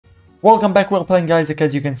Welcome back, we're playing Isaac.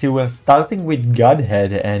 As you can see, we're starting with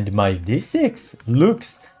Godhead, and my D6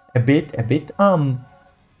 looks a bit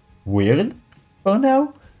weird for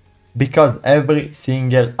now, because every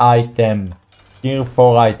single item, tier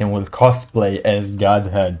 4 item, will cosplay as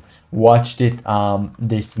Godhead. Watched it,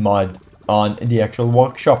 this mod on the actual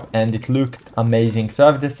workshop, and it looked amazing, so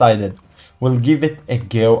I've decided we'll give it a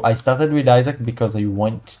go. I started with Isaac because I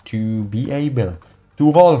want to be able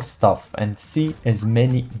to roll stuff and see as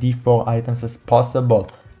many D4 items as possible.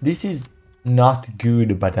 This is not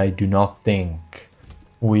good, but I do not think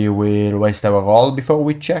we will waste our roll before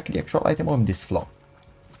we check the actual item on this floor.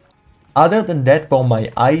 Other than that, for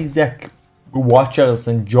my Isaac watchers,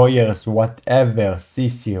 enjoyers, whatever,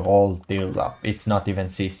 CC roll tiers up. It's not even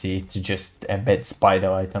CC, it's just a bad spider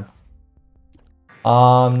item.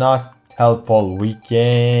 Not helpful. We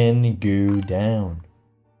can go down.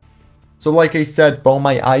 So like I said, for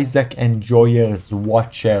my Isaac enjoyers,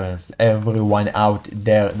 watchers, everyone out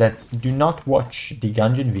there that do not watch the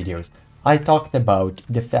Gungeon videos, I talked about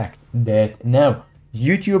the fact that now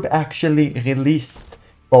YouTube actually released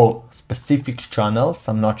for specific channels.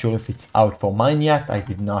 I'm not sure if it's out for mine yet, I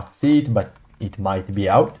did not see it, but it might be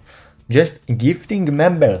out. Just gifting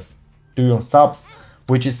members to your subs,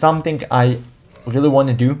 which is something I really want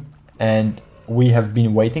to do, and we have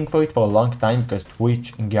been waiting for it for a long time because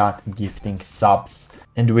Twitch got gifting subs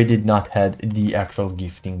and we did not have the actual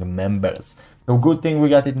gifting members. So good thing we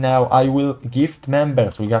got it now. I will gift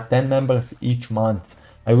members. We got 10 members each month.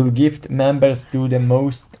 I will gift members to the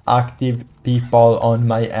most active people on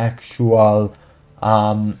my actual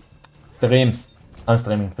streams. I'm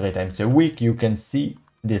streaming 3 times a week. You can see,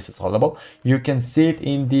 this is horrible. You can see it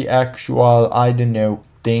in the actual, I don't know,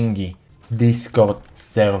 thingy. Discord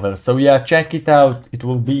server. So yeah, check it out. It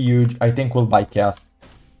will be huge. I think we'll buy Chaos.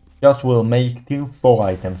 Chaos will make tier 4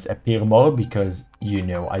 items appear more because, you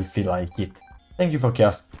know, I feel like it. Thank you for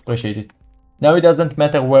Chaos. Appreciate it. Now it doesn't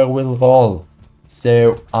matter where we'll roll.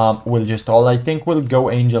 So we'll just roll. I think we'll go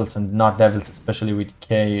angels and not devils, especially with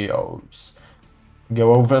Chaos.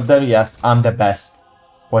 Go over there. Yes, I'm the best.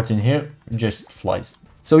 What's in here? Just flies.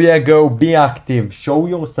 So yeah, go. Be active. Show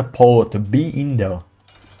your support. Be in there.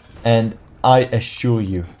 And I assure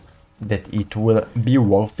you that it will be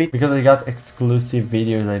worth it because I got exclusive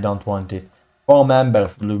videos. I don't want it. 4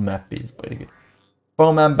 members, blue map is pretty good.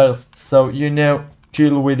 4 members, so you know,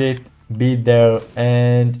 chill with it, be there,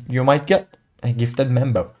 and you might get a gifted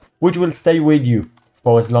member, which will stay with you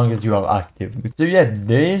for as long as you are active. So yeah,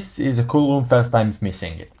 this is a cool room, first time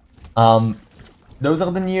missing it. Those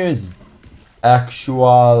are the news.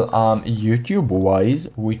 Actual YouTube wise,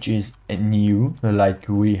 which is new, like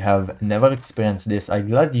we have never experienced this. I'm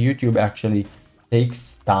glad YouTube actually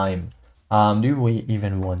takes time. Do we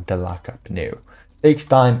even want the lockup? No, takes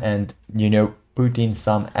time, and you know, put in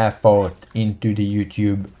some effort into the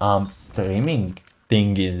YouTube streaming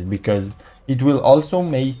thingies, because it will also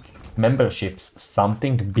make memberships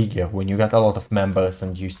something bigger. When you get a lot of members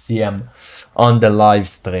and you see them on the live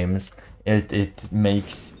streams, it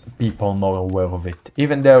makes people more aware of it,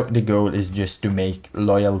 even though the goal is just to make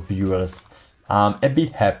loyal viewers a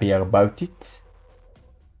bit happier about it.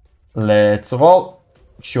 Let's roll.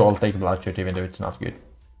 Sure, I'll take Bloodshot even though it's not good.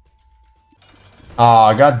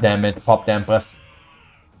 Ah, god damn it, Pop the Empress.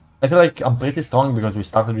 I feel like I'm pretty strong because we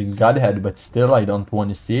started with Godhead, but still I don't want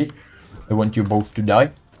to see it. I want you both to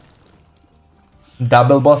die.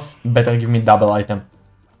 Double boss, better give me double item.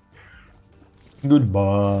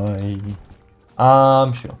 Goodbye.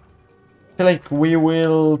 Sure. I feel like we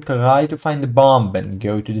will try to find the bomb and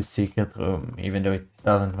go to the secret room, even though it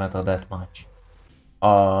doesn't matter that much.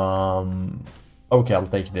 Okay, I'll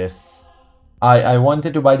take this. I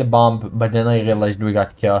wanted to buy the bomb, but then I realized we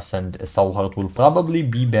got Chaos and a Soul Heart will probably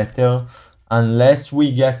be better unless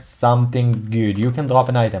we get something good. You can drop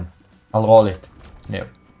an item. I'll roll it. No.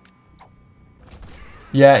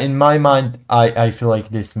 Yeah, in my mind, I feel like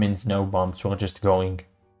this means no bombs. We're just going.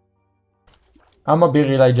 I'ma be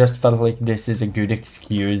real, I just felt like this is a good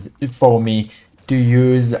excuse for me to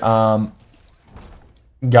use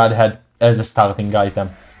Godhead as a starting item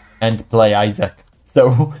and play Isaac.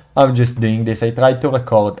 So I'm just doing this. I tried to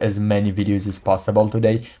record as many videos as possible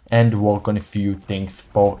today and work on a few things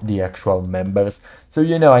for the actual members. So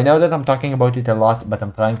you know, I know that I'm talking about it a lot, but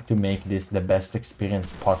I'm trying to make this the best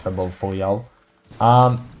experience possible for y'all.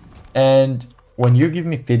 And when you give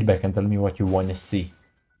me feedback and tell me what you want to see,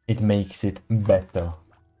 it makes it better.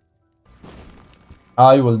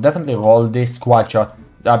 I will definitely roll this quad shot,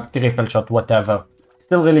 triple shot, whatever.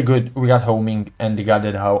 Still really good. We got homing and the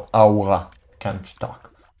Godhead aura. Can't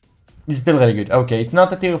talk. It's still really good. Okay, it's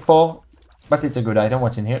not a tier 4, but it's a good item.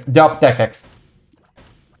 What's in here? The Ipecac.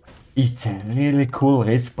 It's a really cool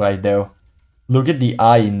respray though. Look at the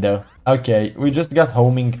eye in there. Okay, we just got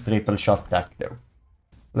homing triple shot tech though.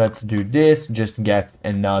 Let's do this, just get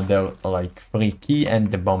another like free key, and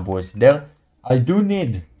the bomb was there. I do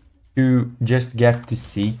need to just get to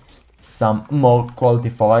see some more quality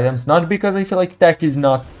 4 items, not because I feel like tech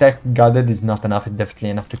Godhead is not enough, it's definitely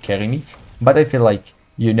enough to carry me, but I feel like,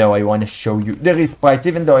 you know, I want to show you the resprays,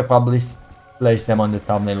 even though I probably place them on the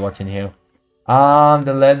thumbnail. What's in here?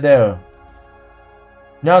 The leather.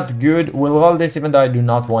 Not good. We'll roll this, even though I do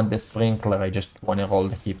not want the sprinkler, I just want to roll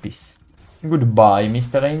the hippies. Goodbye,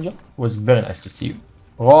 Mr. Angel. It was very nice to see you.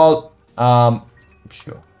 Roll.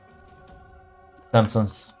 Sure.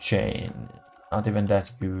 Samson's chain. Not even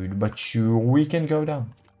that good, but sure, we can go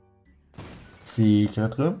down.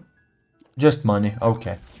 Secret room. Just money.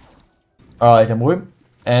 Okay. Item room.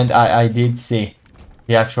 And I did see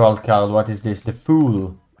the actual card. What is this? The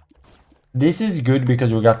Fool. This is good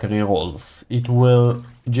because we got rerolls. It will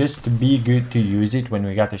just be good to use it when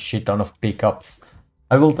we got a shit ton of pickups.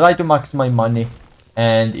 I will try to max my money,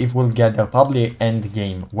 and if we'll get there, probably end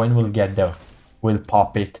game. When we'll get there, we'll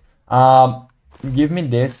pop it. Give me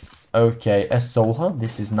this. Okay, a soul heart.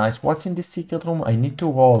 This is nice. What's in the secret room? I need to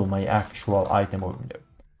roll my actual item room though.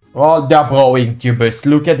 Roll the bro incubus.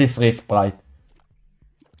 Look at this respray.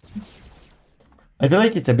 I feel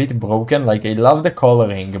like it's a bit broken. Like, I love the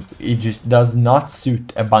coloring. It just does not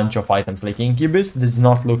suit a bunch of items. Like, incubus does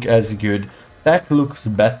not look as good. Tech looks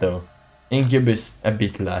better. Incubus a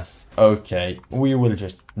bit less. Okay, we will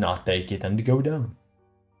just not take it and go down.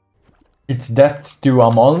 It's deaths too.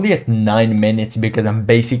 I'm only at 9 minutes because I'm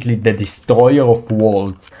basically the destroyer of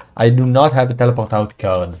worlds. I do not have a teleport out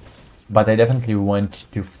card, but I definitely want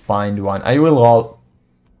to find one. I will roll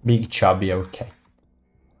big chubby. Okay,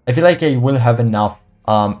 I feel like I will have enough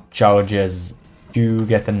charges to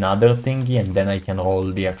get another thingy, and then I can roll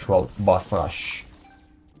the actual boss rush.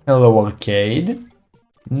 Hello, arcade.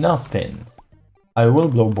 Nothing. I will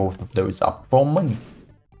blow both of those up for money.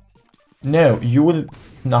 No, you will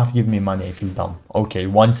not give me money, I feel dumb. Okay,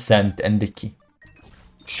 1 cent and the key.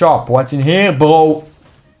 Shop, what's in here, bro?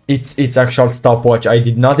 It's actual stopwatch. I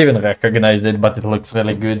did not even recognize it, but it looks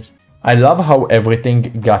really good. I love how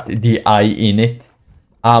everything got the eye in it.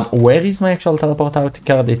 Where is my actual teleport out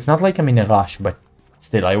card? It's not like I'm in a rush, but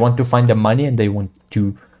still, I want to find the money and I want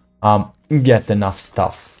to get enough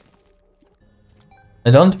stuff. I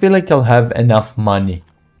don't feel like I'll have enough money.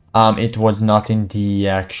 It was not in the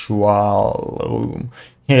actual room.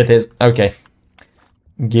 Here it is. Okay.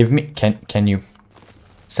 Give me... Can you...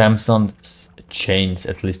 Samson's chains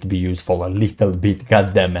at least be used for a little bit.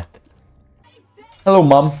 God damn it. Hello,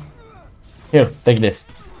 mom. Here, take this.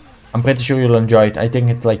 I'm pretty sure you'll enjoy it. I think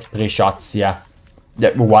it's like 3 shots, yeah.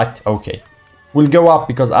 What? Okay. We'll go up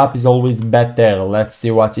because up is always better. Let's see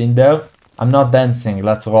what's in there. I'm not dancing.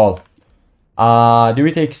 Let's roll. Do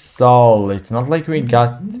we take soul? It's not like we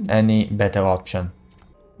got any better option.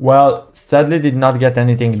 Well, sadly did not get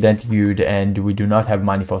anything that good, and we do not have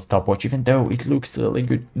money for stopwatch, even though it looks really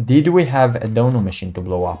good. Did we have a donor machine to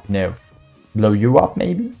blow up? No. Blow you up,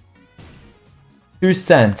 maybe? 2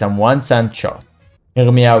 cents and 1 cent shot.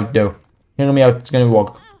 Hear me out, though. Hear me out, it's gonna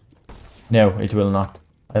work. No, it will not.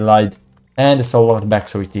 I lied. And the soul went back,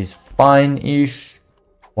 so it is fine-ish.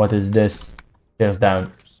 What is this? Tears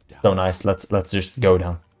down. So nice. Let's just go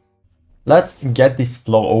down. Let's get this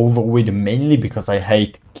floor over with, mainly because I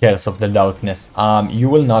hate Curse of the Darkness. You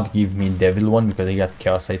will not give me Devil one because I got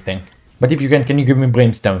Curse, I think. But if you can you give me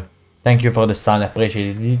Brimstone? Thank you for the sun,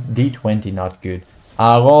 appreciate it. D20, not good.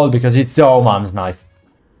 Roll because it's oh mom's knife.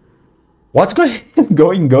 What's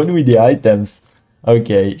going on with the items?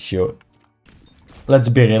 Okay, sure. Let's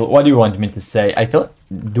be real. What do you want me to say? I thought,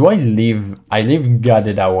 I leave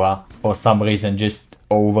Guarded Aura for some reason just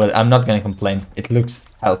over. I'm not gonna complain. It looks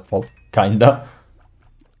helpful, kinda.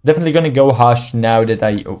 Definitely gonna go Hush now that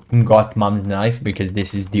I got Mom's knife, because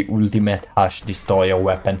this is the ultimate Hush destroyer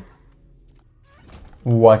weapon.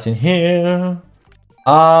 What's in here?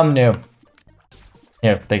 No.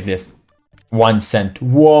 Here, take this. 1 cent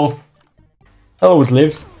worth. Hello, it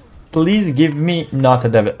lives. Please give me not a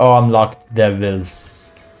devil. Oh, I'm locked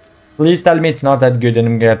devils. Please tell me it's not that good and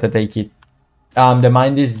I'm gonna take it. The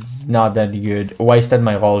mind is not that good. Wasted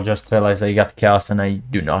my roll, just realized I got chaos and I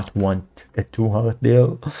do not want a 2-heart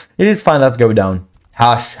deal. It is fine, let's go down.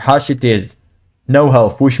 Hush it is. No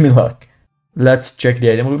health, wish me luck. Let's check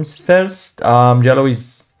the item rooms first. Jello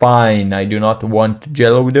is fine. I do not want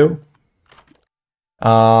Jello though.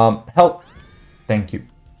 Health. Thank you.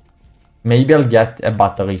 Maybe I'll get a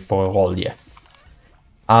battery for a roll, yes.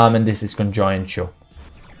 And this is conjoined, sure.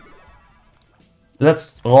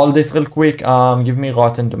 Let's roll this real quick. Give me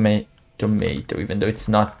rotten tomato. tomato, even though it's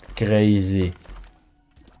not crazy.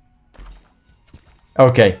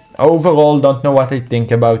 Okay, overall, don't know what I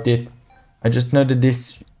think about it. I just know that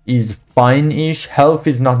this is fine-ish. Health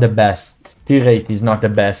is not the best. Tier rate is not the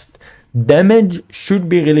best. Damage should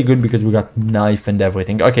be really good because we got knife and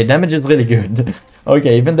everything. Okay, damage is really good.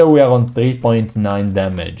 Okay, even though we are on 3.9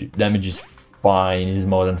 damage, damage is fine, is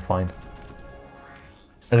more than fine.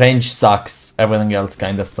 Range sucks, everything else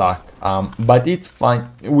kinda suck. But it's fine,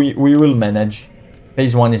 we will manage.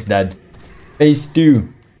 Phase 1 is dead. Phase 2,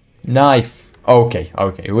 knife. Okay,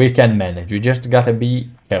 we can manage. We just gotta be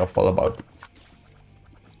careful about it.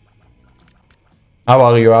 How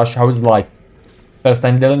are you, Ash? How's life? First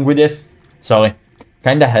time dealing with this? Sorry.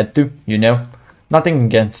 Kinda had to, you know. Nothing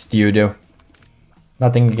against you, though.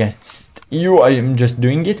 Nothing against you. I am just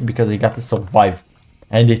doing it because I gotta survive.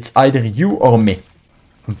 And it's either you or me.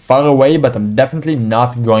 I'm far away, but I'm definitely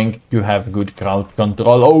not going to have good crowd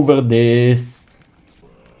control over this.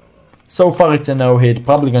 So far it's a no-hit.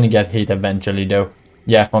 Probably gonna get hit eventually, though.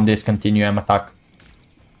 Yeah, from this continue aim attack.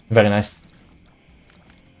 Very nice.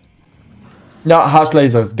 No, harsh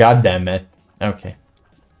lasers, goddammit. Okay.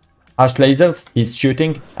 Harsh lasers, he's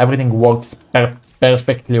shooting. Everything works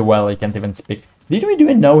perfectly well. I can't even speak. Did we do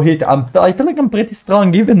a no-hit? I feel like I'm pretty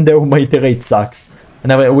strong even though my rate sucks.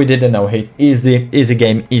 And we did a no-hit. Easy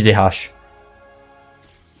game, easy hash.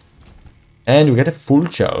 And we get a full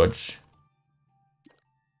charge.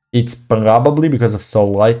 It's probably because of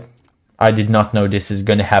soul light. I did not know this is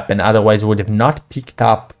gonna happen. Otherwise, I would have not picked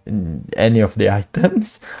up any of the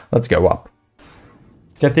items. Let's go up.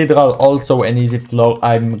 Cathedral, also an easy floor.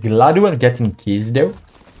 I'm glad we're getting keys though,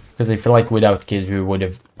 because I feel like without keys we would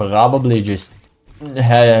have probably just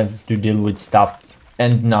have to deal with stuff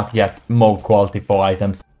and not get more quality 4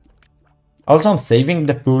 items. Also, I'm saving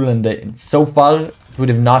the pool and so far it would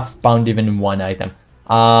have not spawned even 1 item.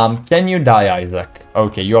 Can you die, Isaac?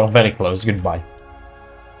 Okay, you are very close. Goodbye.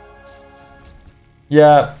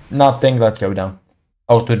 Yeah, nothing. Let's go down.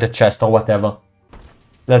 Or to the chest or whatever.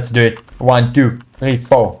 Let's do it. 1, 2, 3,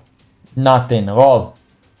 4. Nothing. Roll.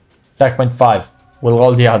 Checkpoint 5. We'll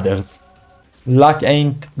roll the others. Luck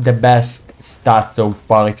ain't the best stat so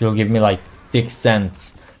far. If you'll give me like 6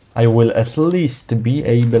 cents, I will at least be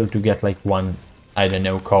able to get like 1, I don't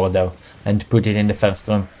know, corridor and put it in the first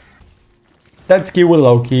room. That skill will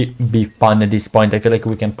low-key be fun at this point. I feel like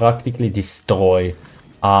we can practically destroy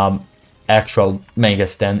actual Mega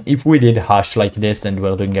Stand if we did Hush like this and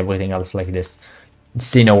we're doing everything else like this.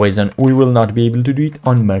 See no reason we will not be able to do it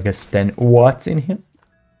on Mega Stand. What's in here?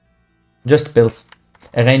 Just pills.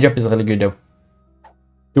 A range up is really good though.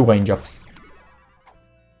 2 range ups.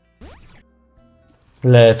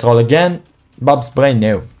 Let's roll again. Bob's Brain,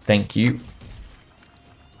 no. Thank you.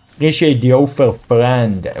 Appreciate the offer,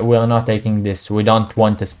 friend. We are not taking this. We don't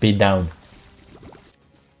want to speed down.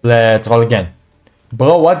 Let's roll again.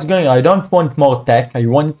 Bro, what's going on? I don't want more tech. I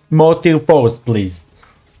want more tier 4s, please.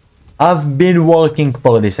 I've been working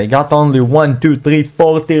for this. I got only 1, 2, 3,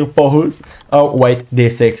 4 tier 4s. Oh, wait.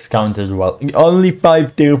 D6 count as well. Only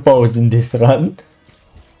 5 tier 4s in this run.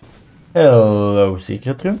 Hello,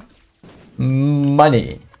 secret room.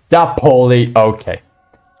 Money. That Poly. Okay.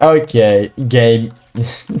 Okay, game.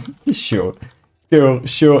 Sure.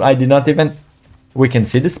 I did not even... We can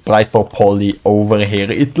see the sprite for Poly over here.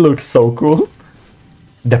 It looks so cool.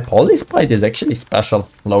 The Poly sprite is actually special,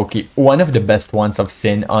 low-key. One of the best ones I've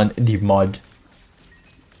seen on the mod.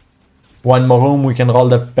 1 more room, we can roll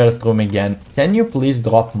the first room again. Can you please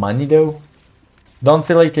drop money though? Don't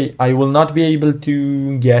feel like I will not be able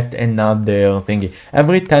to get another thingy.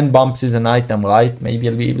 Every 10 bumps is an item, right? Maybe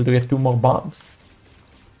I'll be able to get 2 more bumps.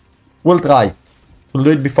 We'll try. We'll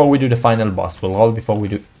do it before we do the final boss. We'll roll before we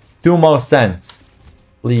do 2 more cents.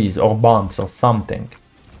 Please, or bumps or something.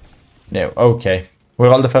 No, okay. We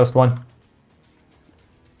roll the first one.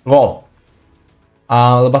 Roll.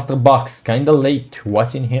 Alabaster box, kinda late.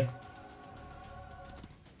 What's in here?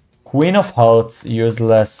 Queen of Hearts,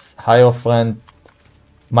 useless. Hierophant.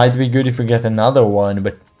 Might be good if we get another one,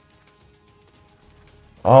 but...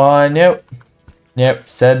 Oh, no. Nope,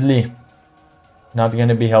 sadly. Not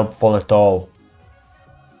gonna be helpful at all.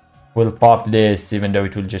 We'll pop this, even though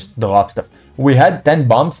it will just drop stuff. We had 10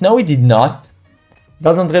 bumps. No, we did not.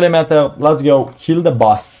 Doesn't really matter. Let's go. Kill the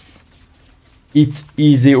boss. It's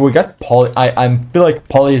easy. We got Poly. I feel like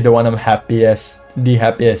Poly is the one I'm the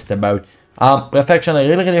happiest about. Perfection, I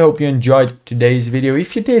really hope you enjoyed today's video.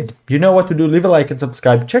 If you did, you know what to do. Leave a like and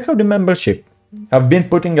subscribe. Check out the membership. I've been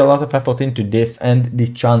putting a lot of effort into this and the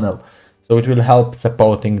channel, so it will help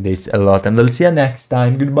supporting this a lot. And I'll see you next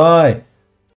time. Goodbye.